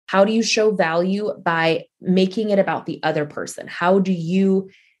How do you show value by making it about the other person? How do you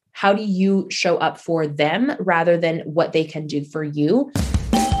show up for them rather than what they can do for you?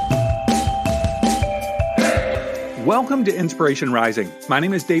 Welcome to Inspiration Rising. My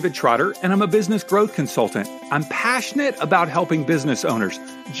name is David Trotter, and I'm a business growth consultant. I'm passionate about helping business owners,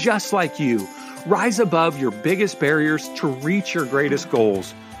 just like you, rise above your biggest barriers to reach your greatest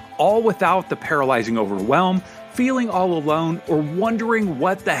goals, all without the paralyzing overwhelm, feeling all alone, or wondering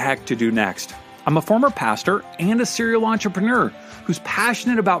what the heck to do next. I'm a former pastor and a serial entrepreneur who's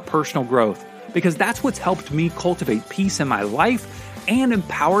passionate about personal growth because that's what's helped me cultivate peace in my life and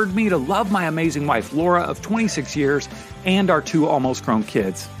empowered me to love my amazing wife, Laura, of 26 years, and our 2 almost grown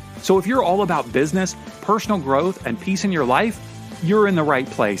kids. So if you're all about business, personal growth, and peace in your life, you're in the right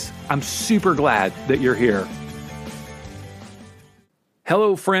place. I'm super glad that you're here.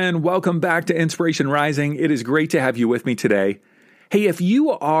 Hello, friend. Welcome back to Inspiration Rising. It is great to have you with me today. Hey, if you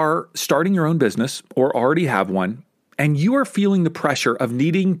are starting your own business or already have one, and you are feeling the pressure of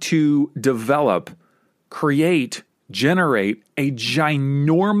needing to develop, create, generate a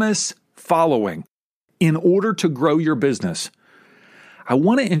ginormous following in order to grow your business, I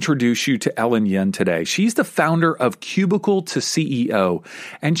want to introduce you to Ellen Yin today. She's the founder of Cubicle to CEO,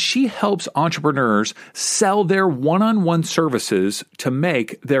 and she helps entrepreneurs sell their one-on-one services to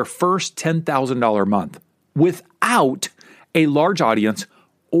make their first $10,000 a month without a large audience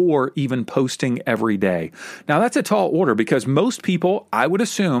or even posting every day. Now, that's a tall order because most people, I would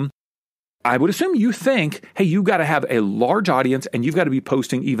assume you think, hey, you've got to have a large audience and you've got to be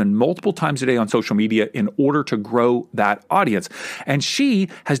posting even multiple times a day on social media in order to grow that audience. And she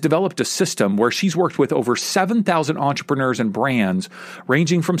has developed a system where she's worked with over 7,000 entrepreneurs and brands,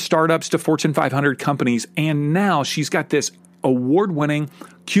 ranging from startups to Fortune 500 companies. And now she's got this award-winning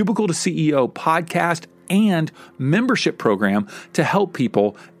Cubicle to CEO podcast and membership program to help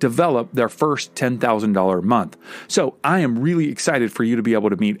people develop their first $10,000 a month. So I am really excited for you to be able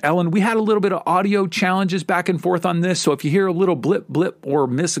to meet Ellen. We had a little bit of audio challenges back and forth on this. So if you hear a little blip, or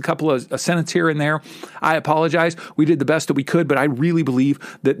miss a couple of a sentence here and there, I apologize. We did the best that we could, but I really believe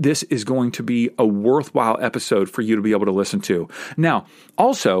that this is going to be a worthwhile episode for you to be able to listen to. Now,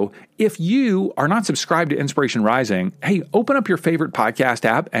 also, if you are not subscribed to Inspiration Rising, hey, open up your favorite podcast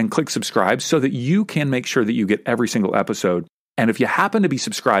app and click subscribe so that you can make sure that you get every single episode. And if you happen to be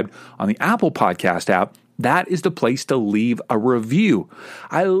subscribed on the Apple Podcast app, that is the place to leave a review.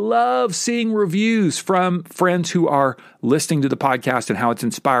 I love seeing reviews from friends who are listening to the podcast and how it's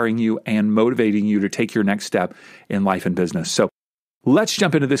inspiring you and motivating you to take your next step in life and business. So let's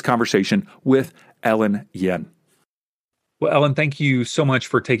jump into this conversation with Ellen Yin. Well, Ellen, thank you so much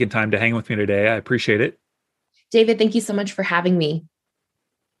for taking time to hang with me today. I appreciate it. David, thank you so much for having me.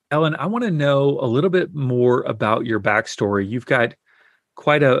 Ellen, I want to know a little bit more about your backstory. You've got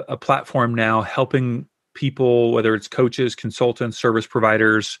quite a platform now helping people, whether it's coaches, consultants, service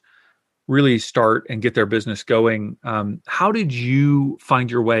providers, really start and get their business going. How did you find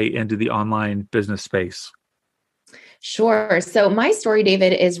your way into the online business space? Sure. So my story,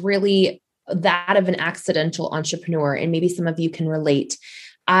 David, is really that of an accidental entrepreneur, and maybe some of you can relate.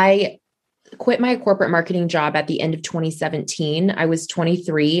 I quit my corporate marketing job at the end of 2017. I was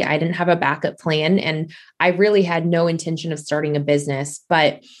 23. I didn't have a backup plan, and I really had no intention of starting a business.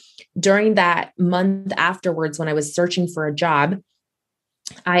 But during that month afterwards, when I was searching for a job,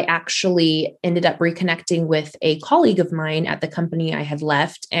 I actually ended up reconnecting with a colleague of mine at the company I had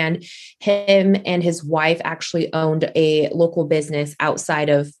left, and him and his wife actually owned a local business outside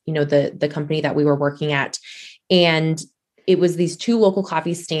of, the company that we were working at. And it was these 2 local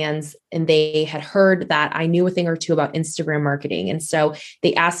coffee stands, and they had heard that I knew a thing or two about Instagram marketing. And so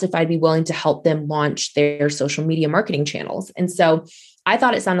they asked if I'd be willing to help them launch their social media marketing channels. And so I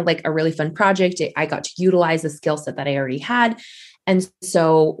thought it sounded like a really fun project. I got to utilize the skill set that I already had. And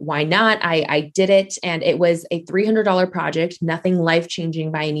so why not? I did it. And it was a $300 project, nothing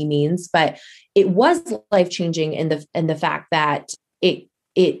life-changing by any means, but it was life-changing in the fact that it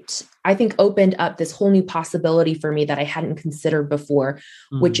I think opened up this whole new possibility for me that I hadn't considered before,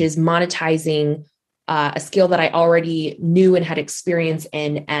 which is monetizing a skill that I already knew and had experience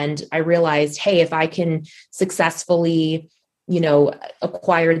in. And I realized, hey, if I can successfully,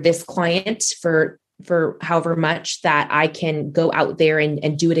 acquire this client for however much, that I can go out there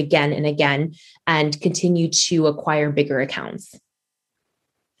and do it again and again and continue to acquire bigger accounts.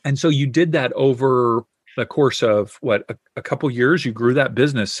 And so you did that over the course of a couple of years. You grew that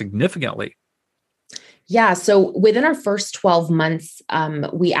business significantly. Yeah. So within our first 12 months,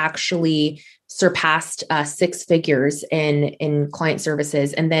 we actually surpassed six figures in client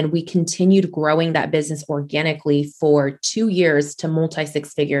services. And then we continued growing that business organically for 2 years to multi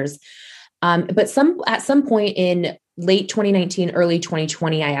six figures. But at some point in late 2019, early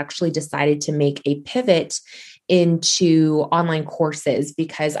 2020, I actually decided to make a pivot into online courses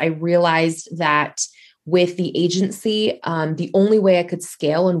because I realized that with the agency, the only way I could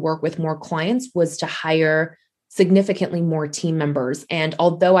scale and work with more clients was to hire significantly more team members. And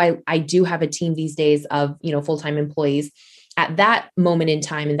although I do have a team these days of, full-time employees, at that moment in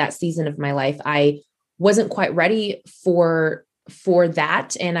time, in that season of my life, I wasn't quite ready for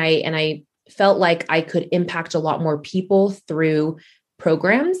that. And I felt like I could impact a lot more people through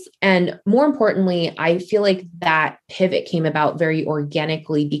programs. And more importantly, I feel like that pivot came about very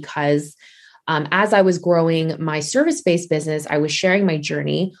organically because as I was growing my service-based business, I was sharing my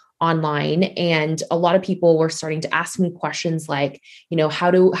journey online, and a lot of people were starting to ask me questions like, how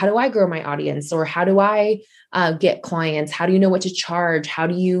do I grow my audience, or how do I get clients? How do you know what to charge? How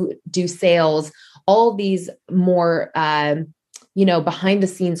do you do sales? All these more behind the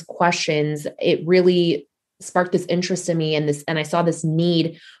scenes questions. It really sparked this interest in me, and I saw this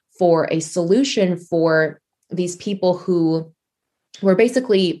need for a solution for these people who were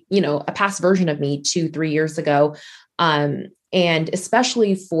basically, a past version of me 2-3 years ago. And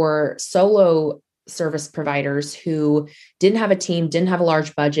especially for solo service providers who didn't have a team, didn't have a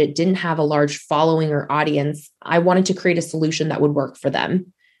large budget, didn't have a large following or audience, I wanted to create a solution that would work for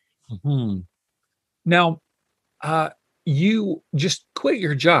them. Mm-hmm. Now, you just quit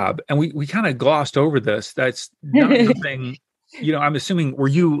your job, and we kind of glossed over this. That's not something, I'm assuming, were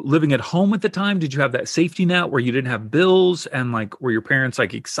you living at home at the time? Did you have that safety net where you didn't have bills, and were your parents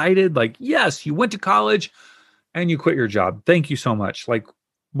excited? Yes, you went to college and you quit your job. Thank you so much.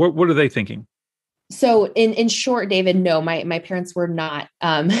 What are they thinking? So in short, David, no, my parents were not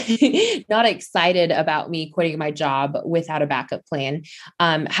not excited about me quitting my job without a backup plan.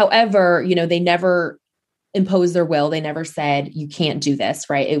 However, they never imposed their will. They never said, you can't do this,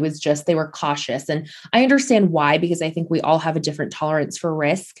 right? It was just, they were cautious. And I understand why, because I think we all have a different tolerance for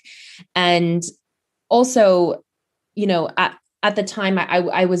risk. And also, at the time,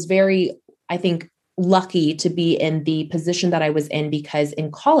 I was very, I think, lucky to be in the position that I was in, because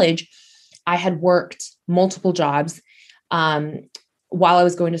in college, I had worked multiple jobs while I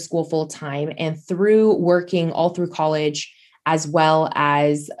was going to school full time, and through working all through college, as well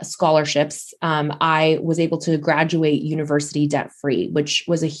as scholarships, I was able to graduate university debt free, which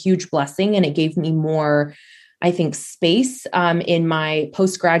was a huge blessing. And it gave me more, I think, space in my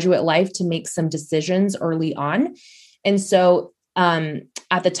postgraduate life to make some decisions early on. And so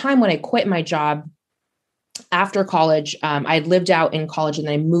at the time when I quit my job, after college, I had lived out in college, and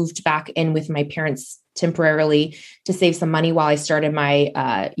then I moved back in with my parents temporarily to save some money while I started my,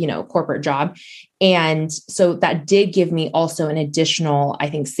 corporate job. And so that did give me also an additional, I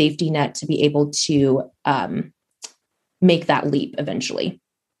think, safety net to be able to make that leap eventually.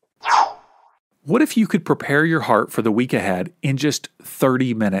 What if you could prepare your heart for the week ahead in just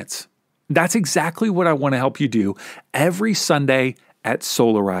 30 minutes? That's exactly what I want to help you do every Sunday at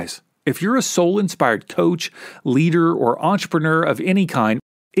Soul Arise. If you're a soul-inspired coach, leader, or entrepreneur of any kind,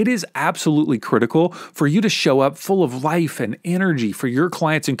 it is absolutely critical for you to show up full of life and energy for your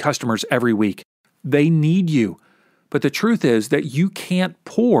clients and customers every week. They need you. But the truth is that you can't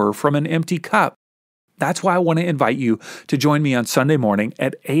pour from an empty cup. That's why I want to invite you to join me on Sunday morning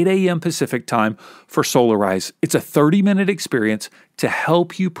at 8 a.m. Pacific time for Soul Arise. It's a 30-minute experience to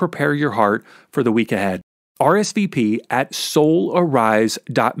help you prepare your heart for the week ahead. RSVP at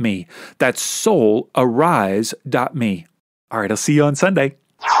soularise.me. That's soularise.me. All right, I'll see you on Sunday.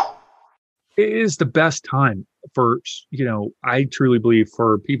 It is the best time for, I truly believe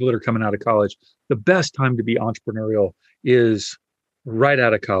for people that are coming out of college, the best time to be entrepreneurial is right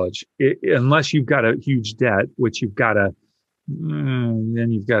out of college. Unless you've got a huge debt, which you've got to, then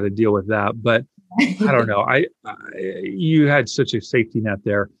you've got to deal with that. But I don't know. You had such a safety net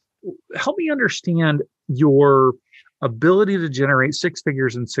there. Help me understand your ability to generate six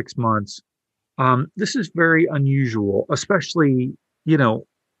figures in 6 months. This is very unusual, especially, not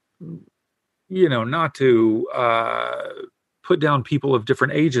to put down people of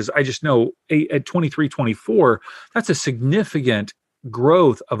different ages. I just know at 23, 24, that's a significant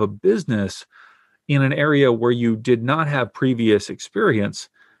growth of a business in an area where you did not have previous experience.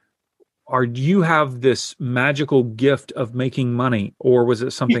 Or do you have this magical gift of making money, or was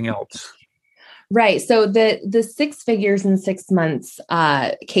it something else? Right. So the 6 figures in 6 months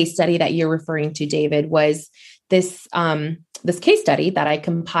case study that you're referring to, David, was this case study that I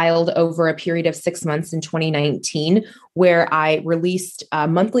compiled over a period of 6 months in 2019, where I released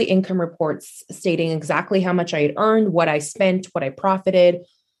monthly income reports stating exactly how much I had earned, what I spent, what I profited.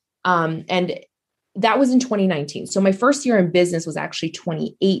 And that was in 2019. So my first year in business was actually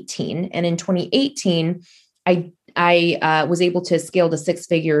 2018. And in 2018, I was able to scale to six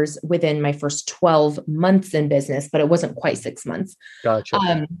figures within my first 12 months in business, but it wasn't quite 6 months.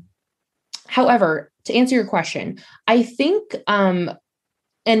 Gotcha. However, to answer your question, I think, and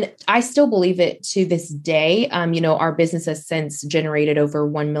I still believe it to this day, our business has since generated over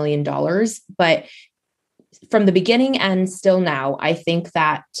 $1 million, but from the beginning and still now, I think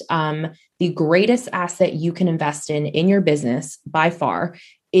that the greatest asset you can invest in your business by far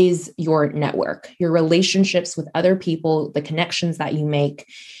is your network, your relationships with other people, the connections that you make.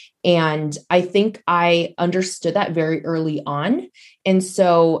 And I think I understood that very early on. And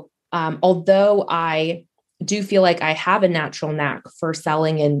so although I do feel like I have a natural knack for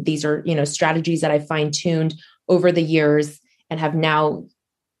selling, and these are, strategies that I fine-tuned over the years and have now,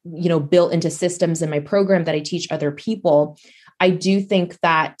 built into systems in my program that I teach other people, I do think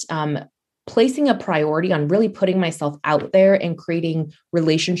that placing a priority on really putting myself out there and creating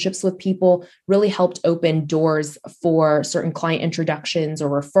relationships with people really helped open doors for certain client introductions or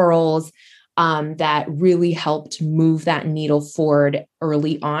referrals that really helped move that needle forward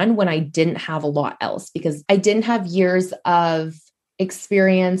early on when I didn't have a lot else, because I didn't have years of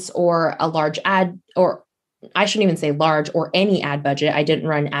experience or a large ad, or I shouldn't even say large, or any ad budget. I didn't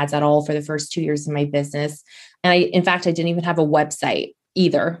run ads at all for the first 2 years of my business. And in fact, I didn't even have a website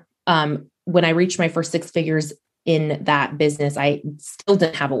either. When I reached my first six figures in that business, I still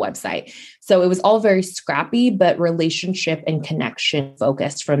didn't have a website. So it was all very scrappy, but relationship and connection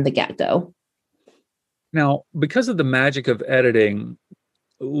focused from the get-go. Now, because of the magic of editing,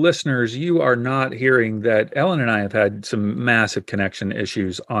 listeners, you are not hearing that Ellen and I have had some massive connection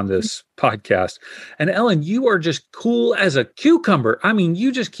issues on this podcast. And Ellen, you are just cool as a cucumber. I mean,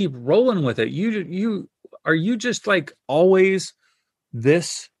 you just keep rolling with it. Are you just like always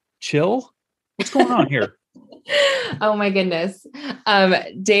this chill? What's going on here? Oh my goodness.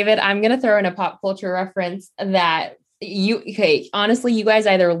 David, I'm going to throw in a pop culture reference that honestly, you guys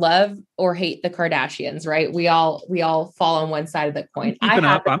either love or hate the Kardashians, right? We all fall on one side of the coin.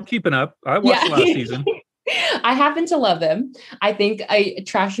 I'm keeping up. I watched last season. I happen to love them. I think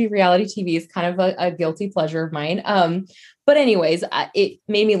trashy reality TV is kind of a guilty pleasure of mine. But anyways, it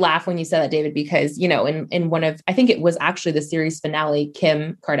made me laugh when you said that, David, because, in one of, I think it was actually the series finale,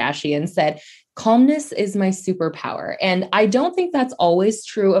 Kim Kardashian said, calmness is my superpower. And I don't think that's always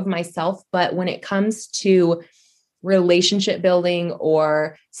true of myself, but when it comes to relationship building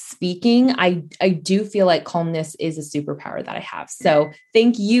or speaking, I do feel like calmness is a superpower that I have. So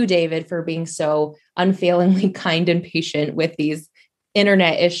thank you, David, for being so unfailingly kind and patient with these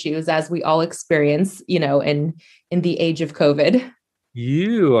internet issues as we all experience, in the age of COVID.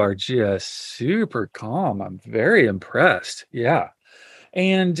 You are just super calm. I'm very impressed. Yeah.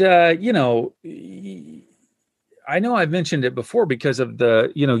 And, I know I've mentioned it before because of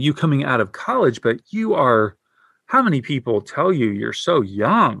the, you coming out of college, but how many people tell you you're so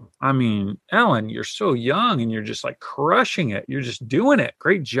young? I mean, Ellen, you're so young and you're just like crushing it. You're just doing it.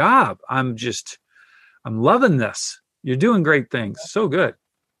 Great job. I'm loving this. You're doing great things. So good.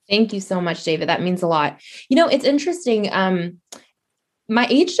 Thank you so much, David. That means a lot. It's interesting. My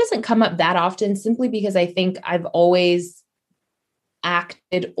age doesn't come up that often simply because I think I've always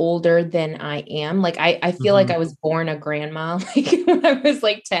acted older than I am. Like I feel like I was born a grandma. Like when I was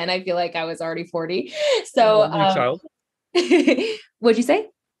like 10, I feel like I was already 40. So child. What'd you say?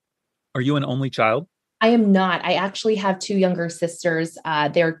 Are you an only child? I am not. I actually have two younger sisters.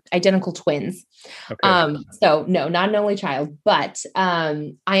 They're identical twins. Okay. So no, not an only child, but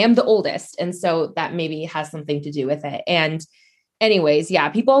I am the oldest. And so that maybe has something to do with it. And anyways, yeah,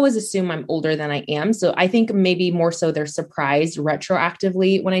 people always assume I'm older than I am. So I think maybe more so they're surprised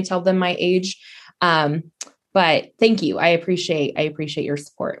retroactively when I tell them my age. But thank you. I appreciate your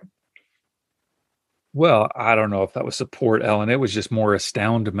support. Well, I don't know if that was support, Ellen. It was just more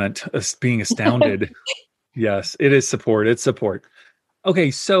astoundment, being astounded. Yes, it is support. It's support.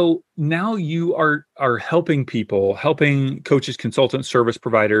 Okay, so now you are helping people, helping coaches, consultants, service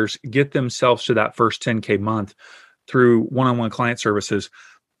providers get themselves to that first 10K month through one-on-one client services.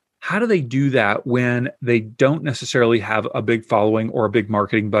 How do they do that when they don't necessarily have a big following or a big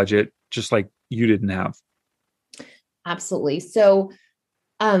marketing budget, just like you didn't have? Absolutely. So,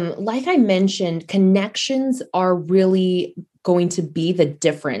 like I mentioned, connections are really going to be the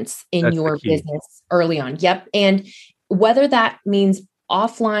difference in That's your the key. business early on. Yep. And whether that means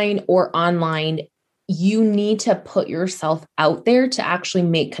offline or online, you need to put yourself out there to actually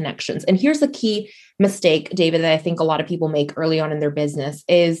make connections. And here's a key mistake, David, that I think a lot of people make early on in their business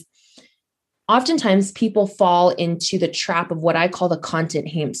is oftentimes people fall into the trap of what I call the content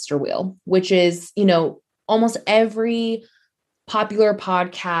hamster wheel, which is, almost every popular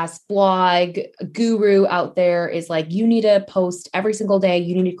podcast, blog, guru out there is like, you need to post every single day.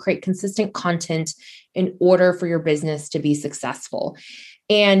 You need to create consistent content in order for your business to be successful.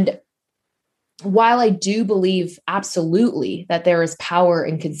 And while I do believe absolutely that there is power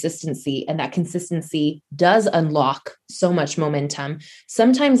in consistency and that consistency does unlock so much momentum,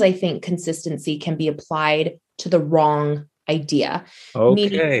 sometimes I think consistency can be applied to the wrong idea.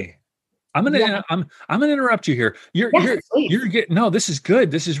 Okay. I'm gonna interrupt you here. You're getting, no, this is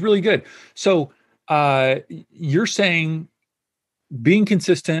good. This is really good. So you're saying being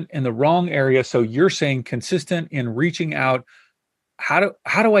consistent in the wrong area. So you're saying consistent in reaching out. How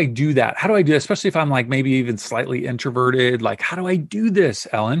do I do that? How do I do it? Especially if I'm like maybe even slightly introverted, like how do I do this,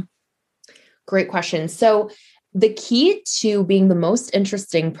 Ellen? Great question. So the key to being the most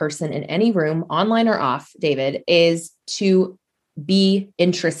interesting person in any room, online or off, David, is to be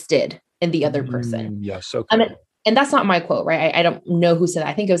interested in the other person. Yes. Okay. And that's not my quote, right? I don't know who said that.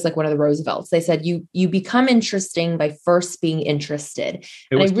 I think it was like one of the Roosevelts. They said, you become interesting by first being interested.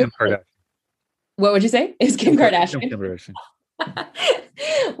 It was Kim Kardashian. What would you say? It's Kim Kardashian. Kim Kardashian.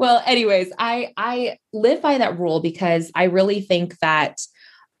 Well, anyways, I live by that rule because I really think that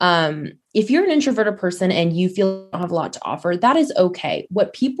if you're an introverted person and you feel you don't have a lot to offer, that is okay.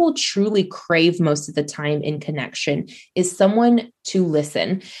 What people truly crave most of the time in connection is someone to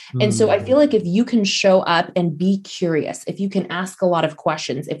listen. And so I feel like if you can show up and be curious, if you can ask a lot of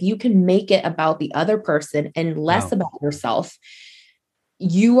questions, if you can make it about the other person and less about yourself,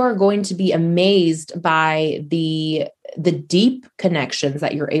 you are going to be amazed by the deep connections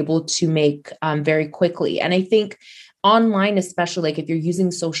that you're able to make very quickly. And I think online, especially like if you're using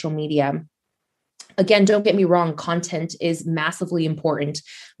social media, again, don't get me wrong, content is massively important,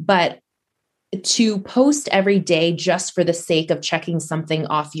 but to post every day just for the sake of checking something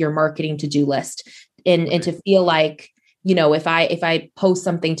off your marketing to-do list and to feel like, if I post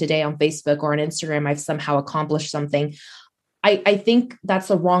something today on Facebook or on Instagram, I've somehow accomplished something. I think that's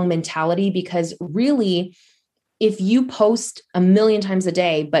a wrong mentality because really, if you post 1 million times a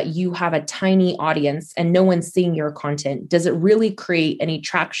day, but you have a tiny audience and no one's seeing your content, does it really create any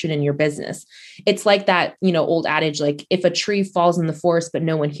traction in your business? It's like that, old adage, like if a tree falls in the forest, but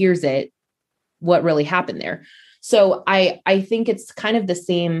no one hears it, what really happened there? So I think it's kind of the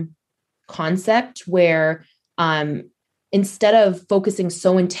same concept where, instead of focusing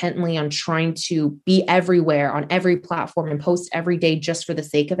so intently on trying to be everywhere on every platform and post every day just for the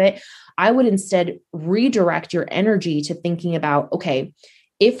sake of it, I would instead redirect your energy to thinking about, okay,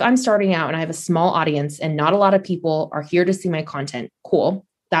 if I'm starting out and I have a small audience and not a lot of people are here to see my content, cool.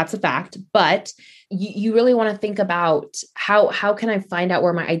 That's a fact. But you really want to think about how can I find out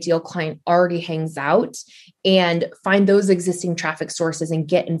where my ideal client already hangs out and find those existing traffic sources and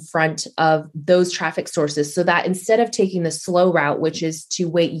get in front of those traffic sources so that instead of taking the slow route, which is to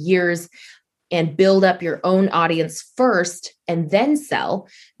wait years and build up your own audience first and then sell,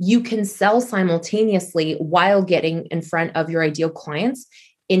 you can sell simultaneously while getting in front of your ideal clients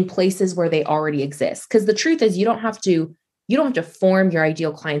in places where they already exist. Because the truth is you don't have to form your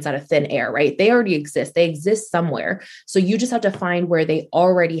ideal clients out of thin air, right? They already exist. They exist somewhere. So you just have to find where they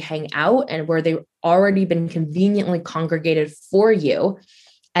already hang out and where they've already been conveniently congregated for you,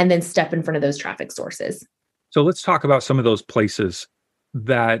 and then step in front of those traffic sources. So let's talk about some of those places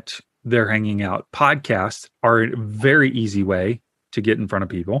that they're hanging out. Podcasts are a very easy way to get in front of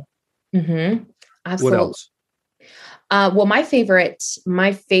people. Mm-hmm. Absolutely. What else? Well, my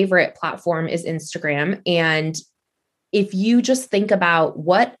favorite platform is Instagram. And if you just think about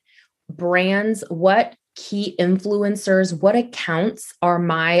what brands, what key influencers, what accounts are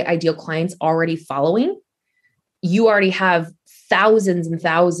my ideal clients already following, you already have thousands and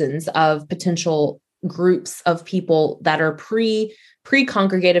thousands of potential groups of people that are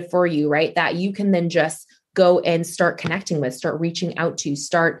pre-congregated for you, right? That you can then just go and start connecting with, start reaching out to,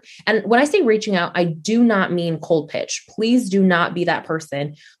 And when I say reaching out, I do not mean cold pitch. Please do not be that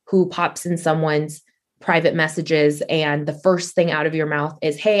person who pops in someone's private messages and the first thing out of your mouth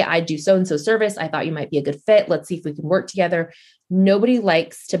is, hey, I do so-and-so service. I thought you might be a good fit. Let's see if we can work together. Nobody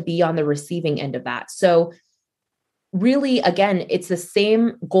likes to be on the receiving end of that. So really, again, it's the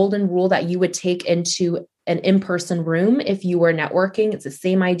same golden rule that you would take into an in-person room if you were networking. It's the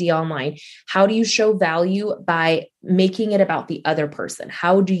same idea online. How do you show value? By making it about the other person.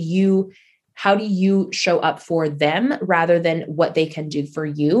 How do you show up for them rather than what they can do for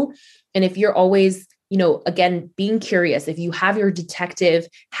you? And if you're always again, being curious, if you have your detective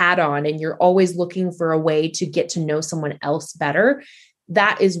hat on and you're always looking for a way to get to know someone else better,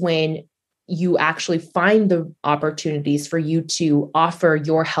 that is when you actually find the opportunities for you to offer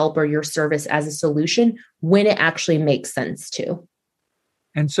your help or your service as a solution when it actually makes sense to.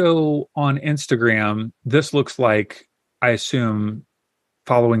 And so on Instagram, this looks like, I assume,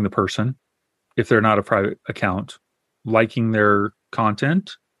 following the person, if they're not a private account, liking their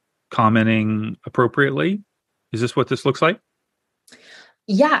content, commenting appropriately. Is this what this looks like?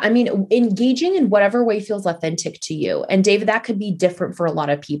 Yeah. I mean, engaging in whatever way feels authentic to you. And David, that could be different for a lot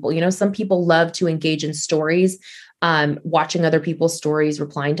of people. Some people love to engage in stories, watching other people's stories,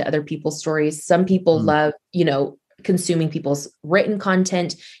 replying to other people's stories. Some people love, consuming people's written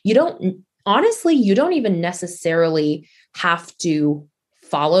content. You don't even necessarily have to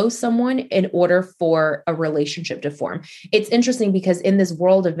follow someone in order for a relationship to form. It's interesting because in this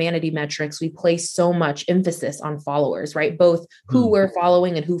world of vanity metrics, we place so much emphasis on followers, right? Both who we're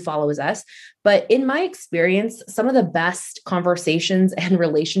following and who follows us. But in my experience, some of the best conversations and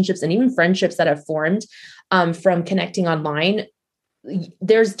relationships and even friendships that have formed from connecting online,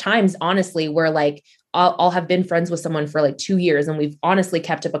 there's times, honestly, where like I'll have been friends with someone for like 2 years and we've honestly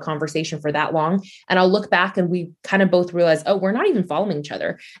kept up a conversation for that long. And I'll look back and we kind of both realize, oh, we're not even following each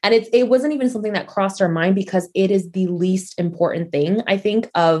other. And it wasn't even something that crossed our mind because it is the least important thing, I think,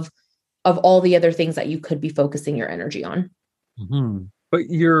 of all the other things that you could be focusing your energy on. Mm-hmm. But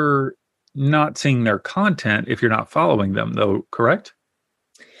you're not seeing their content if you're not following them, though, correct?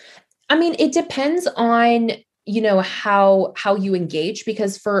 I mean, it depends on how you engage,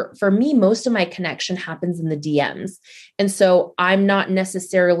 because for me, most of my connection happens in the DMs. And so I'm not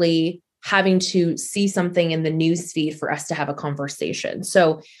necessarily having to see something in the news feed for us to have a conversation.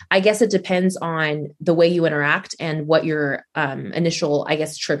 So I guess it depends on the way you interact and what your initial, I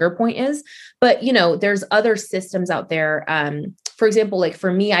guess, trigger point is. But, there's other systems out there. For example, like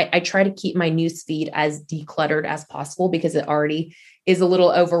for me, I try to keep my news feed as decluttered as possible because it already is a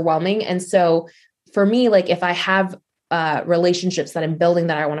little overwhelming. And so for me, like if I have relationships that I'm building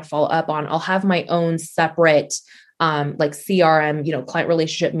that I want to follow up on, I'll have my own separate like CRM, client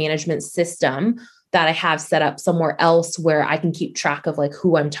relationship management system that I have set up somewhere else where I can keep track of like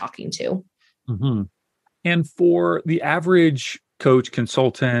who I'm talking to. Mm-hmm. And for the average coach,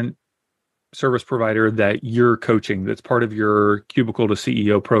 consultant, service provider that you're coaching, that's part of your Cubicle to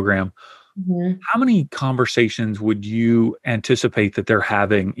CEO program, how many conversations would you anticipate that they're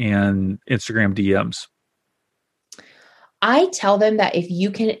having in Instagram DMs? I tell them that if you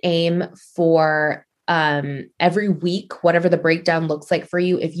can aim for every week, whatever the breakdown looks like for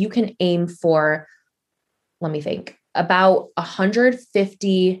you, if you can aim for, let me think, about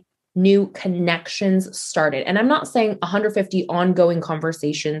 150 new connections started. And I'm not saying 150 ongoing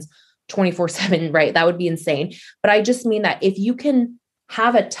conversations 24/7, right? That would be insane. But I just mean that if you can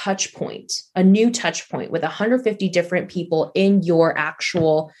have a touch point, a new touch point with 150 different people in your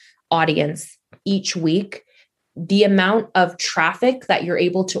actual audience each week, the amount of traffic that you're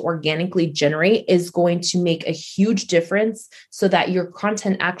able to organically generate is going to make a huge difference so that your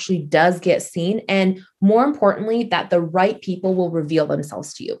content actually does get seen. And more importantly, that the right people will reveal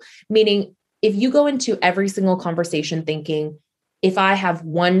themselves to you. Meaning, if you go into every single conversation thinking, if I have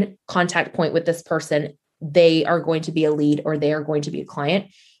one contact point with this person, they are going to be a lead or they are going to be a client.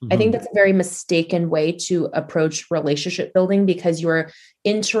 I think that's a very mistaken way to approach relationship building because you're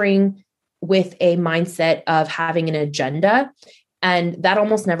entering with a mindset of having an agenda, and that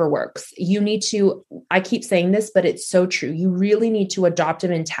almost never works. You need to, I keep saying this, but it's so true. You really need to adopt a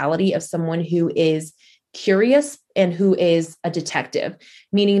mentality of someone who is curious and who is a detective,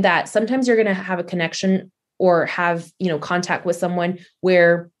 meaning that sometimes you're going to have a connection or have, contact with someone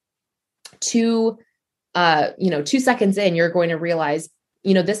where 2 seconds in, you're going to realize,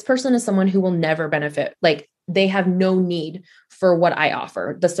 this person is someone who will never benefit. Like they have no need for what I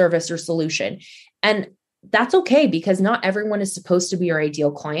offer, the service or solution. And that's okay because not everyone is supposed to be your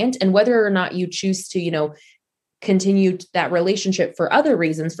ideal client. And whether or not you choose to, continue that relationship for other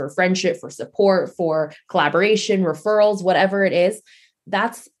reasons, for friendship, for support, for collaboration, referrals, whatever it is,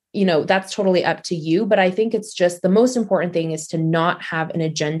 that's totally up to you. But I think it's just the most important thing is to not have an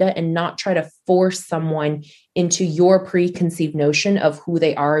agenda and not try to force someone into your preconceived notion of who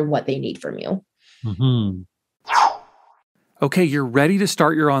they are and what they need from you. Mm-hmm. Okay, you're ready to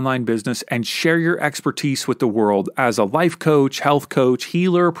start your online business and share your expertise with the world as a life coach, health coach,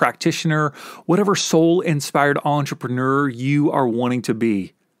 healer, practitioner, whatever soul-inspired entrepreneur you are wanting to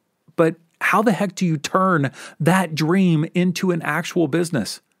be. But how the heck do you turn that dream into an actual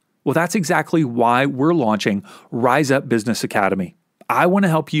business? Well, that's exactly why we're launching Rise Up Business Academy. I want to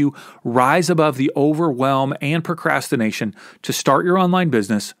help you rise above the overwhelm and procrastination to start your online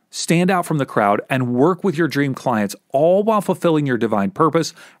business, stand out from the crowd, and work with your dream clients, all while fulfilling your divine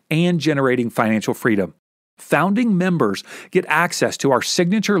purpose and generating financial freedom. Founding members get access to our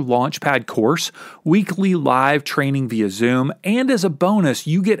signature Launchpad course, weekly live training via Zoom, and as a bonus,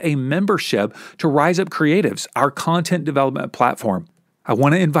 you get a membership to Rise Up Creatives, our content development platform. I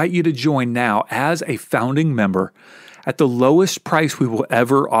want to invite you to join now as a founding member at the lowest price we will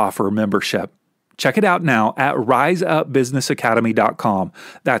ever offer membership. Check it out now at riseupbusinessacademy.com.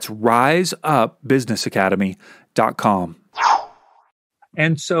 That's riseupbusinessacademy.com.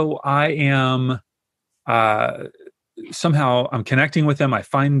 And so I am somehow I'm connecting with them. I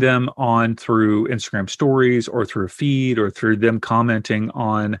find them on through Instagram stories or through a feed or through them commenting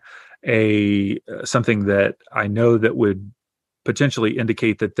on something that I know that would potentially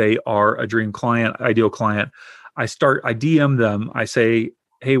indicate that they are a dream client, ideal client. I DM them. I say,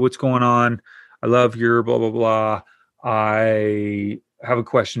 hey, what's going on? I love your blah, blah, blah. I have a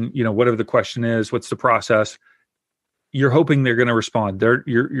question, whatever the question is, what's the process? You're hoping they're going to respond.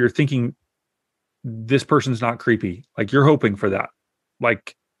 You're thinking this person's not creepy. Like you're hoping for that.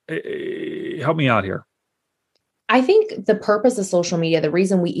 Like, help me out here. I think the purpose of social media, the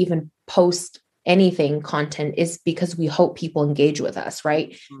reason we even post anything content is because we hope people engage with us,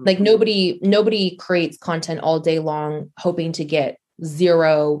 right? Mm-hmm. Like nobody creates content all day long hoping to get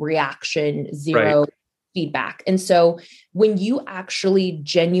zero reaction, zero feedback. And so when you actually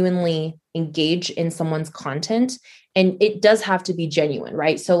genuinely engage in someone's content, and it does have to be genuine,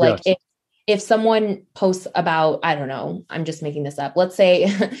 right? So like if someone posts about, I don't know, I'm just making this up. Let's say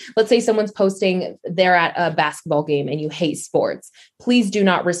someone's posting they're at a basketball game and you hate sports. Please do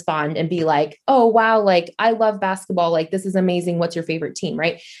not respond and be like, oh, wow, like I love basketball. Like this is amazing. What's your favorite team?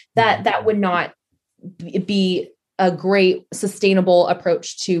 Right. That would not be a great sustainable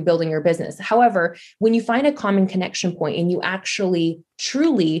approach to building your business. However, when you find a common connection point and you actually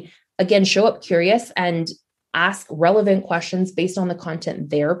truly, again, show up curious and ask relevant questions based on the content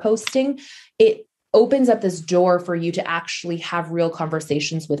they're posting, it opens up this door for you to actually have real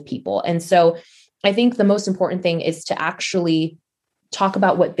conversations with people. And so I think the most important thing is to actually talk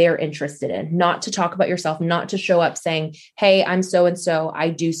about what they're interested in, not to talk about yourself, not to show up saying, hey, I'm so-and-so, I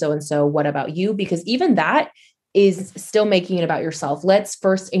do so-and-so, what about you? Because even that is still making it about yourself. Let's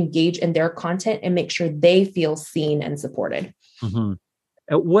first engage in their content and make sure they feel seen and supported. Mm-hmm.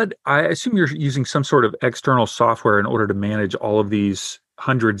 I assume you're using some sort of external software in order to manage all of these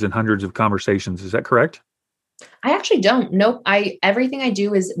hundreds and hundreds of conversations. Is that correct? I actually don't. Nope. Everything I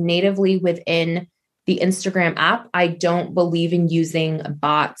do is natively within the Instagram app. I don't believe in using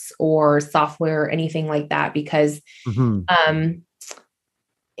bots or software or anything like that because, in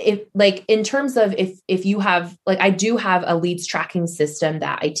terms of if you have, like, I do have a leads tracking system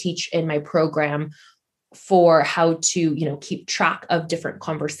that I teach in my program for how to, keep track of different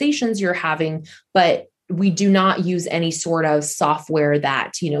conversations you're having, but we do not use any sort of software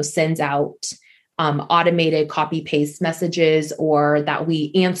that, sends out automated copy paste messages or that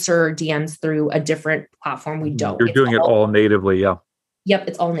we answer DMs through a different platform. We don't. You're doing it all natively. Yeah. Yep.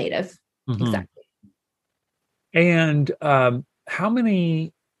 It's all native. Mm-hmm. Exactly. And how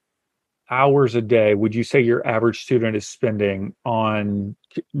many hours a day would you say your average student is spending on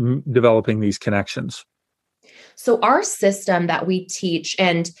developing these connections? So our system that we teach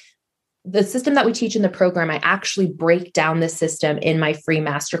and the system that we teach in the program, I actually break down the system in my free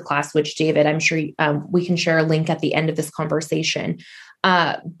masterclass, which David, I'm sure we can share a link at the end of this conversation.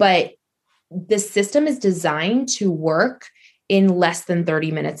 But the system is designed to work in less than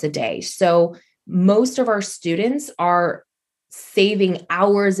 30 minutes a day. So most of our students are saving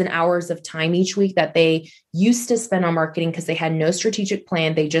hours and hours of time each week that they used to spend on marketing because they had no strategic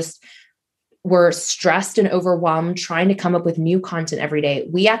plan. They just were stressed and overwhelmed trying to come up with new content every day.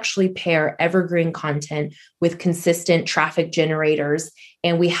 We actually pair evergreen content with consistent traffic generators.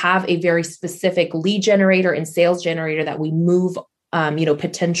 And we have a very specific lead generator and sales generator that we move,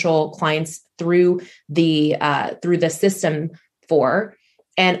 potential clients through the system for.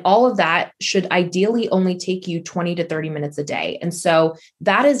 And all of that should ideally only take you 20 to 30 minutes a day. And so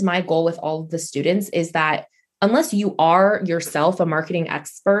that is my goal with all of the students is that unless you are yourself a marketing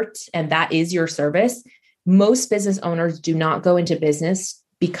expert and that is your service, most business owners do not go into business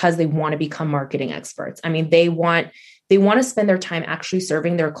because they want to become marketing experts. I mean, they want to spend their time actually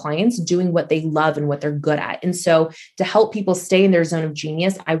serving their clients, doing what they love and what they're good at. And so to help people stay in their zone of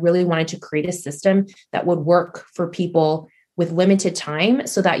genius, I really wanted to create a system that would work for people with limited time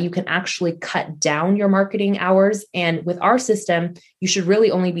so that you can actually cut down your marketing hours. And with our system, you should really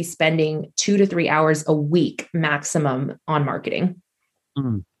only be spending 2 to 3 hours a week maximum on marketing.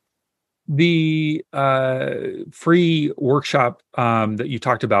 Mm. The free workshop that you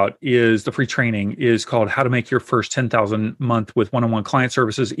talked about is the free training is called How to Make Your First 10,000 Month with One-on-One Client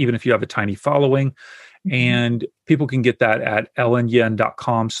Services, even if you have a tiny following. And people can get that at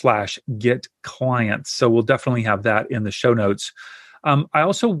ellenyin.com/get clients. So we'll definitely have that in the show notes. I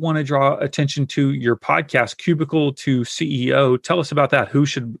also want to draw attention to your podcast, Cubicle to CEO. Tell us about that. Who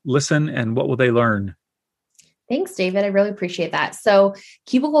should listen and what will they learn? Thanks, David. I really appreciate that. So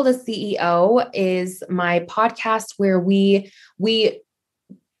Cubicle to CEO is my podcast where we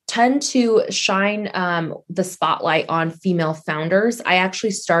tend to shine the spotlight on female founders. I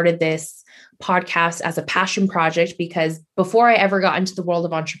actually started this podcast as a passion project because before I ever got into the world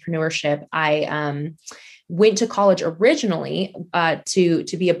of entrepreneurship, I went to college originally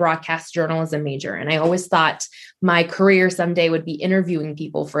to be a broadcast journalism major. And I always thought my career someday would be interviewing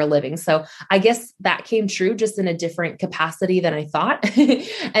people for a living. So I guess that came true just in a different capacity than I thought.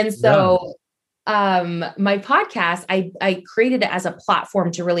 And so my podcast, I created it as a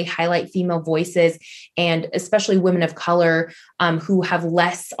platform to really highlight female voices and especially women of color who have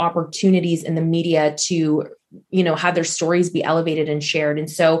less opportunities in the media to, have their stories be elevated and shared.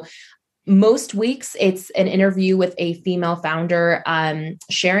 And so most weeks, it's an interview with a female founder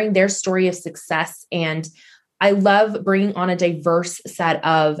sharing their story of success. And I love bringing on a diverse set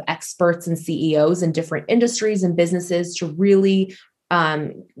of experts and CEOs in different industries and businesses to really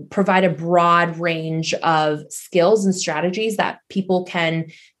provide a broad range of skills and strategies that people can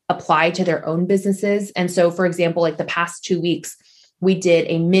apply to their own businesses. And so, for example, like the past 2 weeks, we did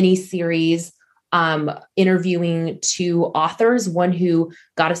a mini series interviewing 2 authors, one who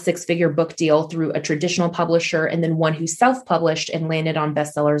got a 6-figure book deal through a traditional publisher, and then one who self-published and landed on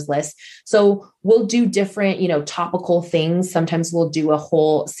bestsellers list. So we'll do different, topical things. Sometimes we'll do a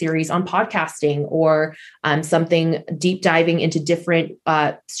whole series on podcasting or something deep diving into different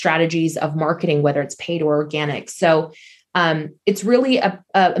strategies of marketing, whether it's paid or organic. So it's really a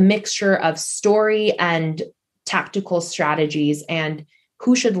mixture of story and tactical strategies. And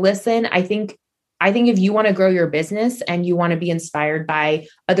who should listen? I think if you want to grow your business and you want to be inspired by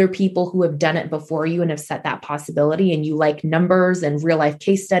other people who have done it before you and have set that possibility, and you like numbers and real life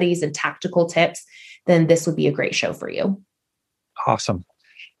case studies and tactical tips, then this would be a great show for you. Awesome.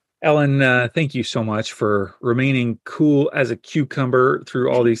 Ellen, thank you so much for remaining cool as a cucumber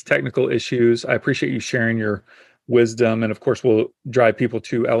through all these technical issues. I appreciate you sharing your wisdom. And of course, we'll drive people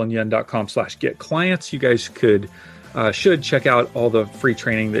to ellenyin.com/get clients. You guys should check out all the free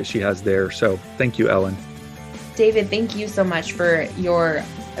training that she has there. So thank you, Ellen. David, thank you so much for your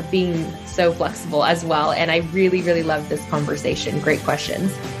being so flexible as well. And I really, really love this conversation. Great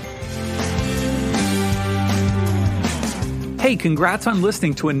questions. Hey, congrats on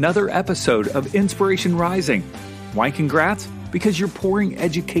listening to another episode of Inspiration Rising. Why congrats? Because you're pouring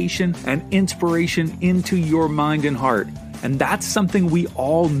education and inspiration into your mind and heart. And that's something we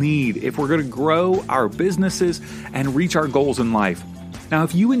all need if we're going to grow our businesses and reach our goals in life. Now,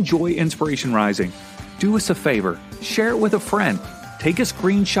 if you enjoy Inspiration Rising, do us a favor, share it with a friend. Take a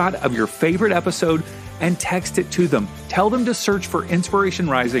screenshot of your favorite episode and text it to them. Tell them to search for Inspiration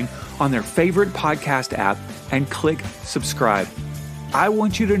Rising on their favorite podcast app and click subscribe. I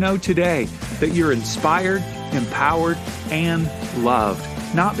want you to know today that you're inspired, empowered, and loved.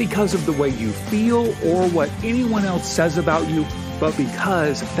 Not because of the way you feel or what anyone else says about you, but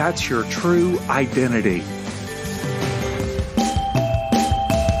because that's your true identity.